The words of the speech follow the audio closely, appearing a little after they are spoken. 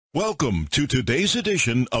Welcome to today's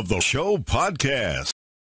edition of the Show Podcast.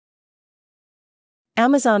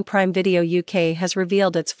 Amazon Prime Video UK has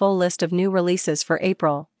revealed its full list of new releases for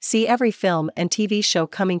April. See every film and TV show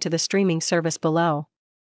coming to the streaming service below.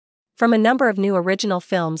 From a number of new original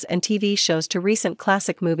films and TV shows to recent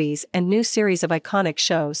classic movies and new series of iconic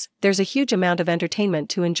shows, there's a huge amount of entertainment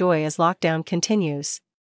to enjoy as lockdown continues.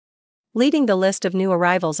 Leading the list of new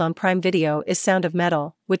arrivals on Prime Video is Sound of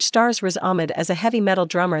Metal, which stars Riz Ahmed as a heavy metal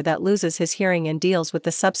drummer that loses his hearing and deals with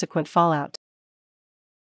the subsequent fallout.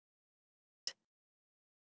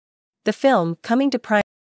 The film, coming to Prime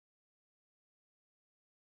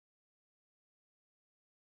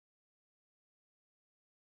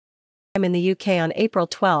in the UK on April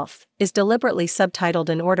 12, is deliberately subtitled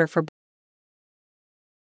in order for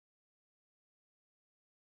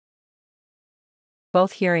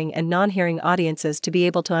both hearing and non-hearing audiences to be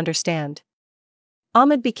able to understand.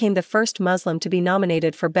 Ahmed became the first Muslim to be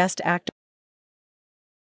nominated for Best Actor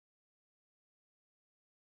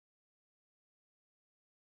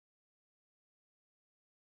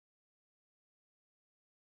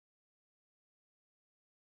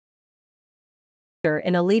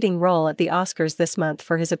in a leading role at the Oscars this month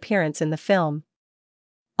for his appearance in the film.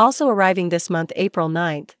 Also arriving this month, April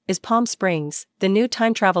 9, is Palm Springs, the new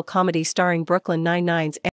time travel comedy starring Brooklyn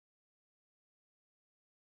Nine-Nine's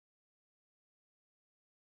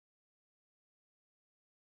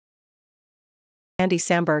Andy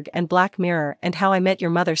Samberg and Black Mirror and How I Met Your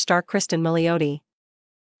Mother star Kristen Milioti.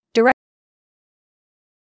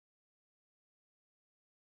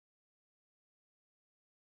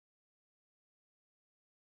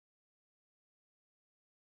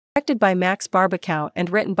 Directed by Max Barbakow and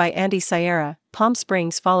written by Andy Sierra, Palm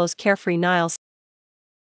Springs follows carefree Niles